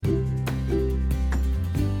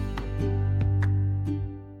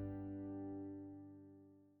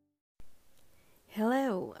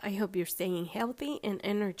hope you're staying healthy and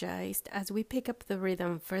energized as we pick up the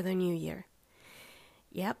rhythm for the new year.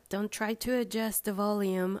 Yep, don't try to adjust the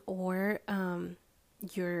volume or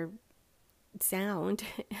your sound.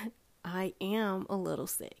 I am a little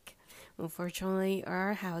sick. Unfortunately,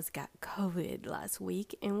 our house got COVID last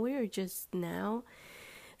week, and we're just now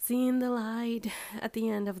seeing the light at the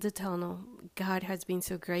end of the tunnel. God has been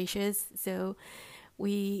so gracious. So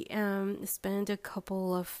we spent a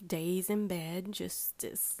couple of days in bed, just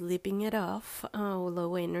sleeping it off.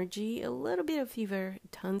 Low energy, a little bit of fever,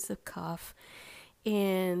 tons of cough,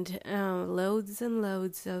 and loads and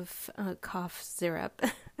loads of cough syrup.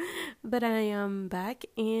 But I am back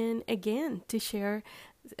and again to share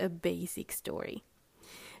a basic story.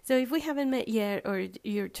 So if we haven't met yet or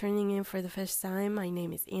you're turning in for the first time, my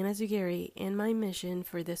name is Anna Zugari, and my mission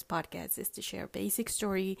for this podcast is to share a basic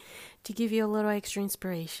story to give you a little extra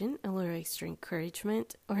inspiration, a little extra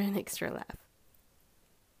encouragement, or an extra laugh.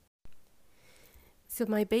 So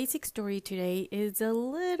my basic story today is a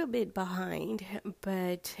little bit behind,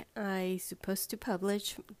 but I supposed to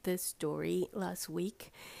publish this story last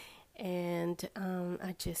week, and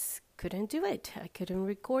I just couldn't do it. I couldn't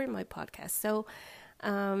record my podcast. So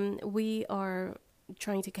we are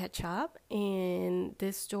trying to catch up, and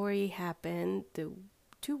this story happened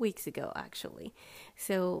 2 weeks ago, actually.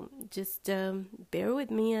 So just bear with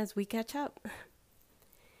me as we catch up.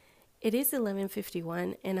 It is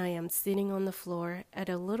 11:51, and I am sitting on the floor at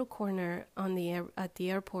a little corner at the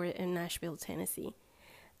airport in Nashville, Tennessee.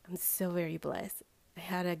 I'm so very blessed. I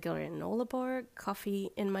had a granola bar, coffee,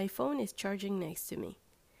 and my phone is charging next to me.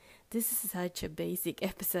 This is such a basic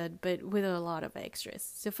episode, but with a lot of extras.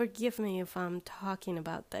 So forgive me if I'm talking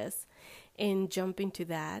about this and jumping to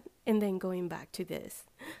that and then going back to this.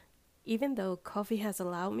 Even though coffee has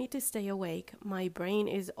allowed me to stay awake, my brain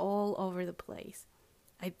is all over the place.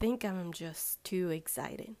 I think I'm just too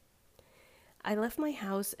excited. I left my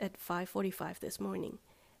house at 5:45 this morning.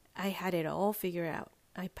 I had it all figured out.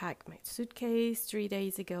 I packed my suitcase 3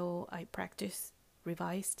 days ago. I practiced,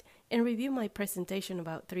 revised, and reviewed my presentation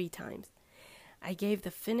about 3 times. I gave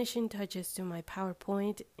the finishing touches to my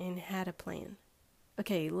PowerPoint and had a plan.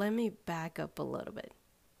 Okay, let me back up a little bit.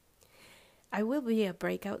 I will be a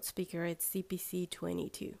breakout speaker at CPC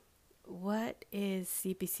 22. What is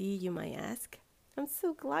CPC, you might ask? I'm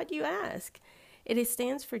so glad you asked. It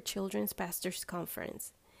stands for Children's Pastors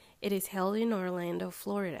Conference. It is held in Orlando,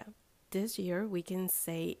 Florida. This year, we can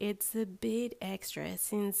say it's a bit extra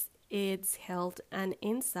since it's held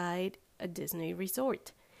inside a Disney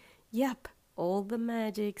resort. Yep, all the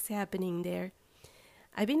magic's happening there.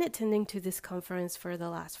 I've been attending to this conference for the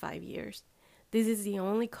last 5 years. This is the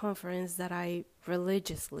only conference that I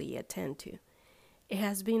religiously attend to. It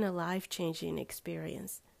has been a life-changing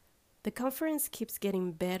experience. The conference keeps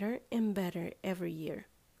getting better and better every year.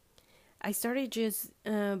 I started just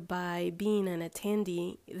by being an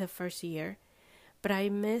attendee the first year, but I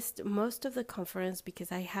missed most of the conference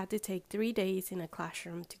because I had to take 3 days in a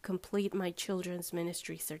classroom to complete my children's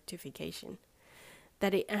ministry certification.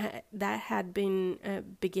 That had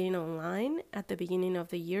been begun online at the beginning of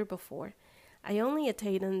the year before. I only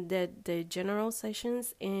attended the general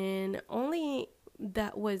sessions, and only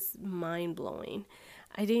that was mind-blowing.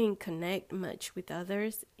 I didn't connect much with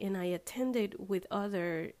others, and I attended with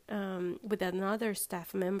another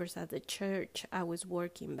staff members at the church I was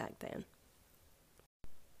working back then.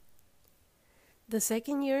 The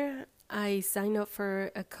second year, I signed up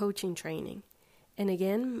for a coaching training. And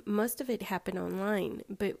again, most of it happened online,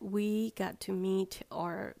 but we got to meet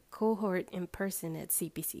our cohort in person at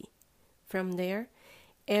CPC. From there,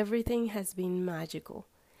 everything has been magical.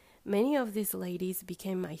 Many of these ladies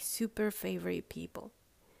became my super favorite people.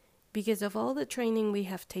 Because of all the training we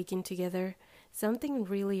have taken together, something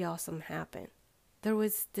really awesome happened. There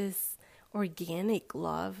was this organic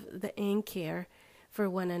love and care for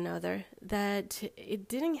one another that it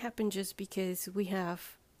didn't happen just because we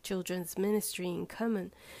have children's ministry in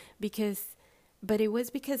common, but it was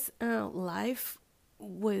because life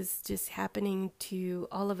was just happening to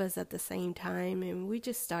all of us at the same time, and we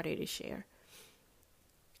just started to share.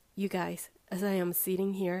 You guys, as I am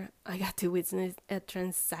sitting here, I got to witness a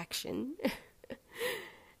transaction.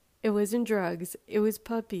 It wasn't drugs, it was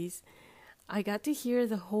puppies. I got to hear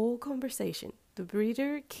the whole conversation. The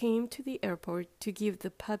breeder came to the airport to give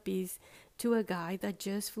the puppies to a guy that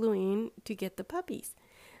just flew in to get the puppies.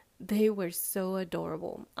 They were so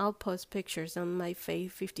adorable. I'll post pictures on my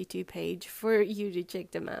Faith 52 page for you to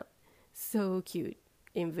check them out. So cute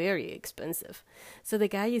and very expensive. So the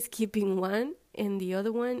guy is keeping one, and the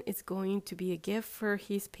other one is going to be a gift for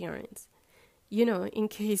his parents. You know, in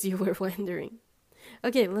case you were wondering.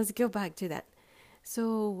 Okay, let's go back to that.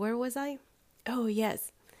 So, where was I? Oh,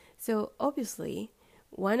 yes. So, obviously,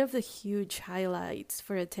 one of the huge highlights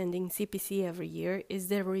for attending CPC every year is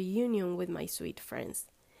the reunion with my sweet friends.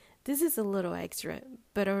 This is a little extra,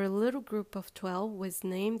 but our little group of 12 was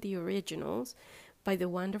named the Originals by the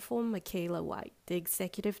wonderful Michaela White, the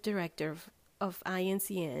executive director of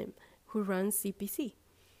INCM, who runs CPC.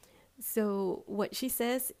 So what she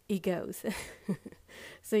says, it goes.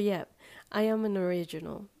 So yeah, I am an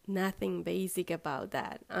original. Nothing basic about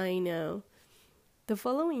that. I know. The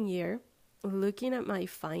following year, looking at my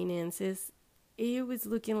finances, it was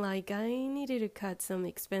looking like I needed to cut some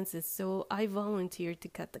expenses, so I volunteered to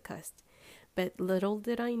cut the cost. But little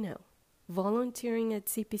did I know, volunteering at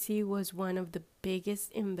CPC was one of the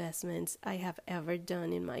biggest investments I have ever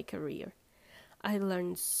done in my career. I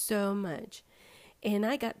learned so much. And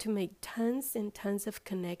I got to make tons and tons of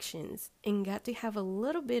connections and got to have a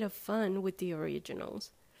little bit of fun with the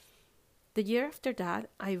originals. The year after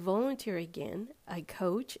that, I volunteered again, I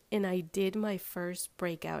coached, and I did my first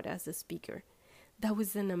breakout as a speaker. That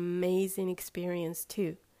was an amazing experience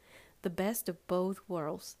too. The best of both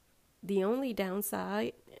worlds. The only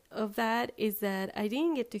downside of that is that I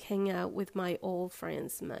didn't get to hang out with my old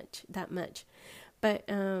friends much. But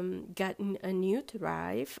gotten a new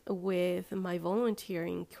drive with my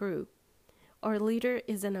volunteering crew. Our leader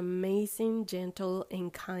is an amazing, gentle,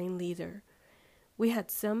 and kind leader. We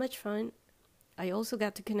had so much fun. I also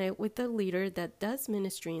got to connect with the leader that does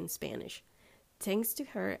ministry in Spanish. Thanks to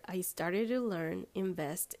her, I started to learn,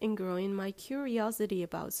 invest, and grow in my curiosity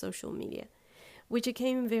about social media, which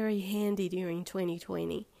came very handy during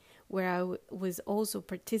 2020, where I was also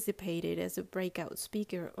participated as a breakout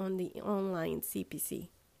speaker on the online CPC.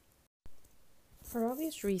 For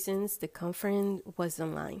obvious reasons, the conference was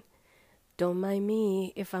online. Don't mind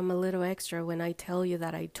me if I'm a little extra when I tell you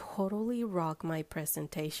that I totally rocked my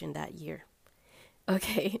presentation that year.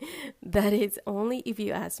 Okay, that is only if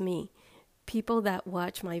you ask me. People that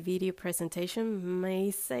watch my video presentation may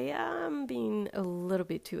say I'm being a little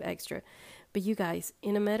bit too extra. But you guys,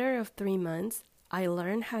 in a matter of 3 months, I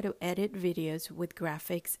learned how to edit videos with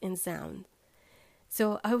graphics and sound.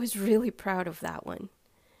 So I was really proud of that one.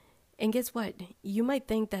 And guess what? You might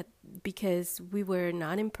think that because we were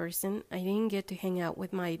not in person, I didn't get to hang out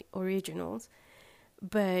with my originals.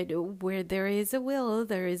 But where there is a will,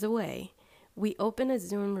 there is a way. We opened a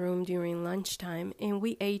Zoom room during lunchtime and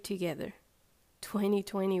we ate together.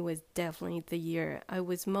 2020 was definitely the year I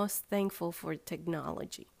was most thankful for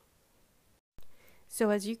technology. So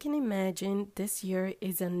as you can imagine, this year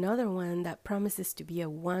is another one that promises to be a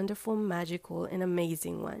wonderful, magical, and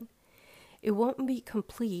amazing one. It won't be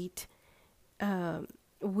complete.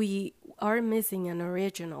 We are missing an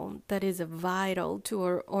original that is vital to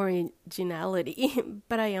our originality,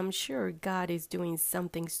 but I am sure God is doing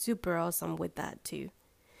something super awesome with that too.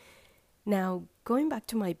 Now, going back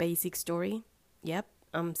to my basic story, yep,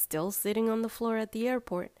 I'm still sitting on the floor at the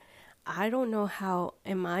airport. I don't know how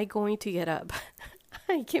am I going to get up.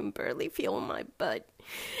 I can barely feel my butt,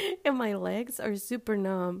 and my legs are super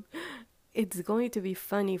numb. It's going to be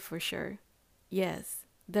funny for sure. Yes,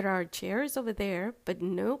 there are chairs over there, but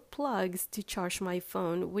no plugs to charge my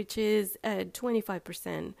phone, which is at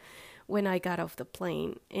 25% when I got off the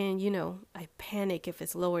plane. And I panic if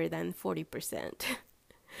it's lower than 40%.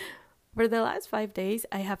 For the last 5 days,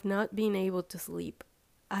 I have not been able to sleep.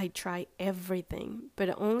 I try everything,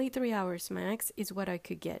 but only 3 hours max is what I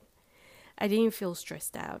could get. I didn't feel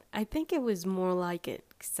stressed out. I think it was more like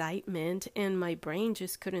excitement, and my brain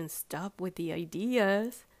just couldn't stop with the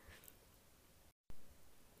ideas.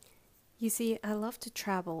 You see, I love to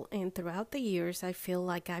travel, and throughout the years, I feel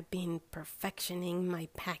like I've been perfectioning my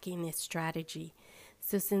packing strategy.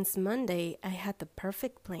 So since Monday, I had the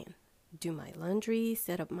perfect plan. Do my laundry,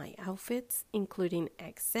 set up my outfits, including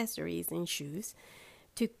accessories and shoes,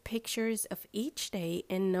 took pictures of each day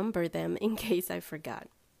and numbered them in case I forgot.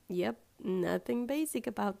 Yep, nothing basic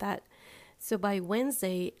about that. So by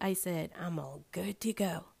Wednesday, I said, I'm all good to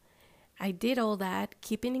go. I did all that,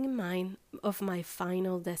 keeping in mind of my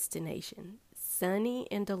final destination, sunny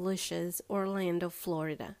and delicious Orlando,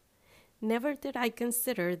 Florida. Never did I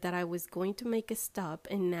consider that I was going to make a stop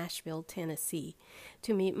in Nashville, Tennessee,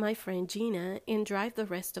 to meet my friend Gina and drive the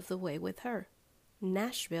rest of the way with her.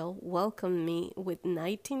 Nashville welcomed me with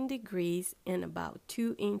 19 degrees and about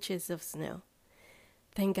 2 inches of snow.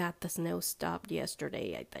 Thank God the snow stopped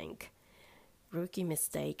yesterday, I think. Rookie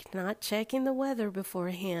mistake, not checking the weather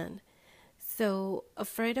beforehand. So,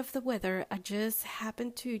 afraid of the weather, I just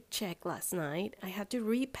happened to check last night. I had to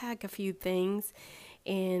repack a few things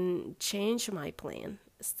and change my plan.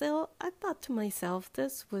 Still, I thought to myself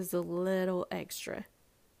this was a little extra.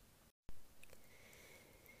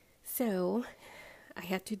 So I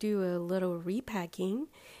had to do a little repacking,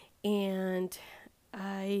 and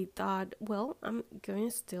I thought, well, I'm going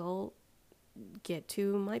to still get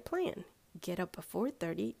to my plan. Get up at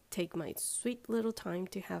 4:30, take my sweet little time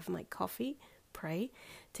to have my coffee, pray,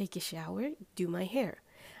 take a shower, do my hair.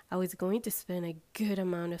 I was going to spend a good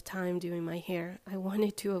amount of time doing my hair. I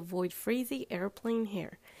wanted to avoid frizzy airplane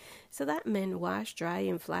hair. So that meant wash, dry,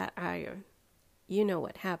 and flat iron. You know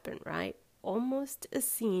what happened, right? Almost a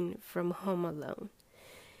scene from Home Alone.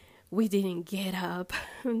 We didn't get up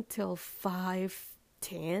until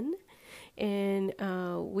 5:10, and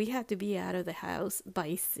we had to be out of the house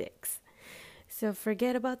by 6. So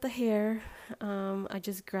forget about the hair. I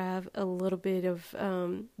just grabbed a little bit of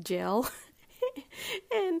gel,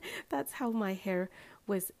 and that's how my hair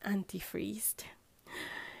was anti-freezed.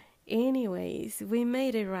 Anyways, we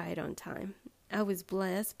made it right on time. I was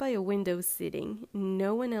blessed by a window sitting,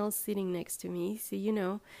 no one else sitting next to me,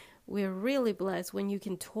 so we're really blessed when you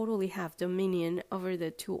can totally have dominion over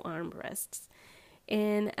the two armrests.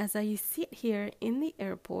 And as I sit here in the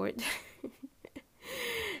airport,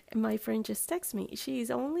 my friend just texts me. She's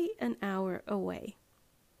only an hour away.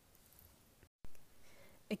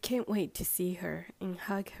 I can't wait to see her and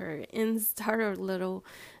hug her and start our little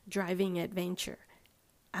driving adventure.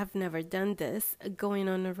 I've never done this, going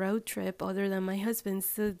on a road trip other than my husband,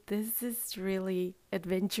 so this is really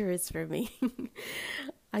adventurous for me.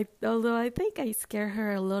 Although I think I scared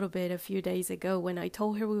her a little bit a few days ago when I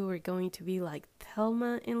told her we were going to be like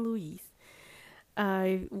Thelma and Louise.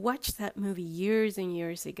 I watched that movie years and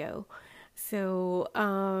years ago, so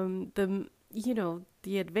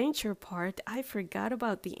the adventure part, I forgot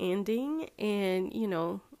about the ending, and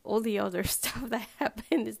all the other stuff that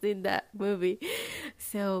happens in that movie.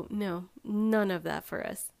 So no, none of that for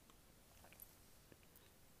us.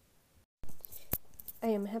 I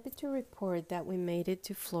am happy to report that we made it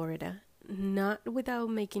to Florida, not without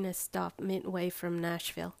making a stop midway from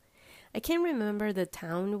Nashville. I can't remember the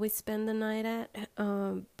town we spent the night at,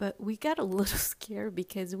 but we got a little scared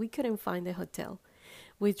because we couldn't find a hotel.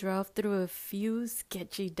 We drove through a few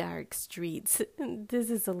sketchy dark streets. This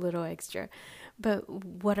is a little extra, but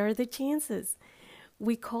what are the chances?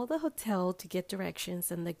 We called the hotel to get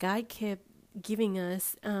directions, and the guy kept giving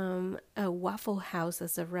us a Waffle House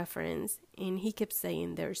as a reference, and he kept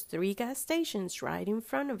saying there's 3 gas stations right in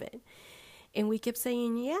front of it. And we kept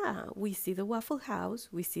saying, yeah, we see the Waffle House,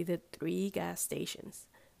 we see the 3 gas stations,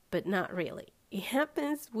 but not really. It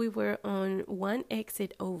happens we were on one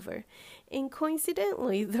exit over, and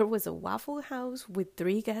coincidentally, there was a Waffle House with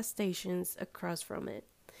 3 gas stations across from it.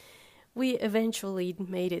 We eventually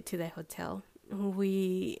made it to the hotel.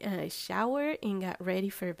 We showered and got ready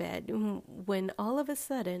for bed when all of a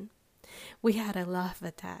sudden, we had a laugh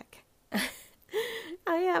attack.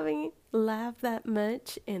 I haven't laughed that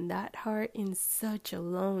much and that hard in such a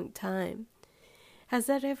long time. Has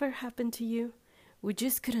that ever happened to you? We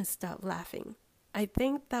just couldn't stop laughing. I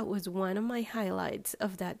think that was one of my highlights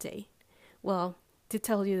of that day. Well, to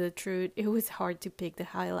tell you the truth, it was hard to pick the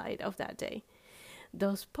highlight of that day.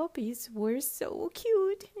 Those puppies were so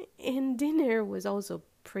cute, and dinner was also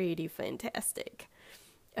pretty fantastic.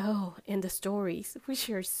 Oh, and the stories. We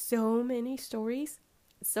share so many stories,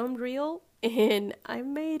 some real, and I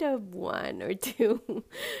made up 1 or 2.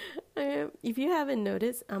 If you haven't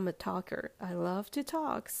noticed, I'm a talker. I love to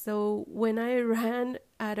talk. So when I ran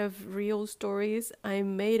out of real stories, I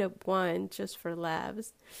made up 1 just for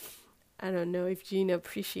laughs. I don't know if Gina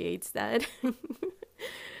appreciates that.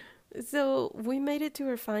 So we made it to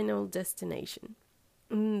our final destination.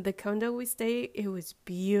 The condo we stayed, it was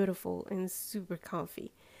beautiful and super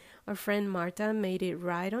comfy. Our friend Marta made it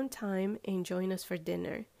right on time and joined us for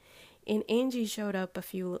dinner. And Angie showed up a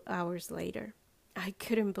few hours later. I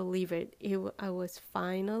couldn't believe it. I was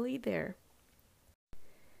finally there.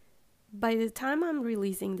 By the time I'm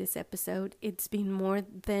releasing this episode, it's been more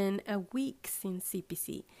than a week since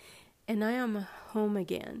CPC, and I am home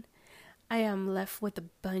again. I am left with a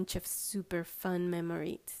bunch of super fun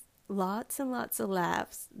memories. Lots and lots of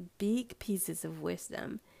laughs, big pieces of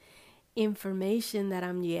wisdom, information that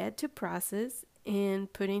I'm yet to process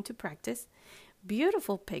and put into practice,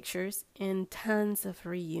 beautiful pictures, and tons of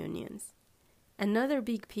reunions. Another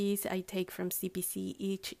big piece I take from CPC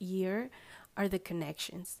each year are the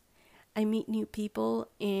connections. I meet new people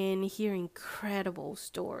and hear incredible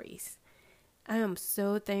stories. I am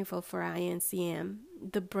so thankful for INCM,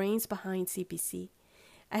 the brains behind CPC.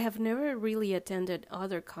 I have never really attended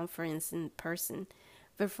other conferences in person,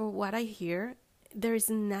 but for what I hear, there is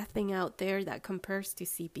nothing out there that compares to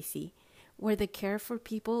CPC, where the care for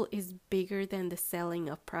people is bigger than the selling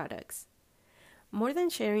of products. More than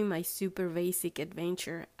sharing my super basic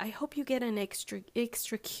adventure, I hope you get an extra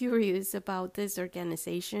curious about this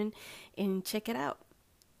organization and check it out.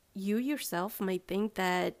 You yourself might think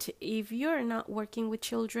that if you're not working with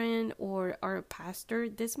children or are a pastor,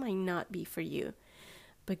 this might not be for you.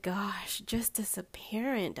 But gosh, just as a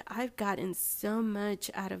parent, I've gotten so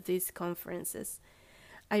much out of these conferences.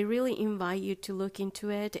 I really invite you to look into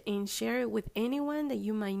it and share it with anyone that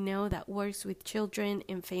you might know that works with children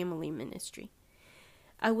and family ministry.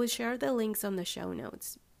 I will share the links on the show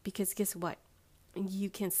notes because guess what? You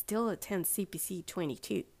can still attend CPC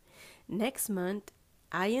 22. Next month,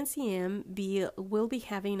 will be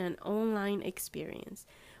having an online experience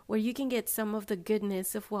where you can get some of the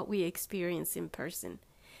goodness of what we experience in person.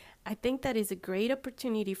 I think that is a great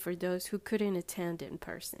opportunity for those who couldn't attend in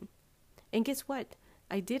person. And guess what?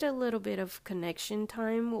 I did a little bit of connection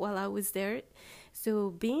time while I was there, so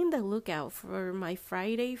be on the lookout for my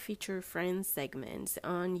Friday Feature Friends segments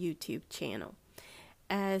on YouTube channel,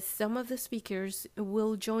 as some of the speakers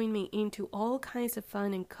will join me into all kinds of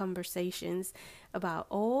fun and conversations about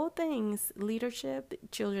all things leadership,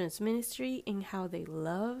 children's ministry, and how they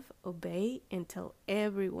love, obey, and tell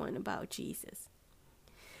everyone about Jesus.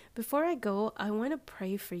 Before I go, I want to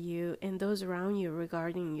pray for you and those around you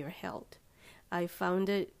regarding your health. I find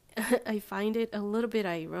it a little bit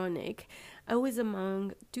ironic. I was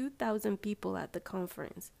among 2,000 people at the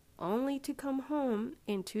conference, only to come home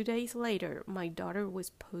and 2 days later my daughter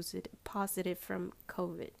was positive from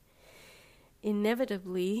COVID.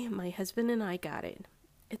 Inevitably, my husband and I got it.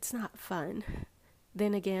 It's not fun.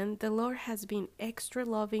 Then again, the Lord has been extra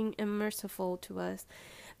loving and merciful to us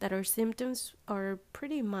that our symptoms are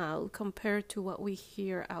pretty mild compared to what we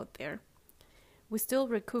hear out there. We're still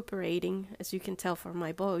recuperating, as you can tell from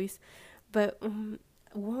my voice, but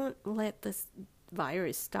won't let this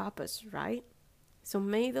virus stop us, right? So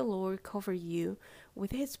may the Lord cover you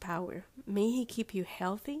with His power. May He keep you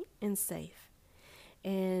healthy and safe.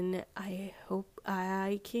 And I hope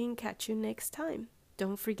I can catch you next time.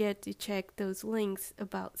 Don't forget to check those links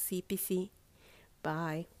about CPC.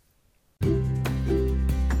 Bye.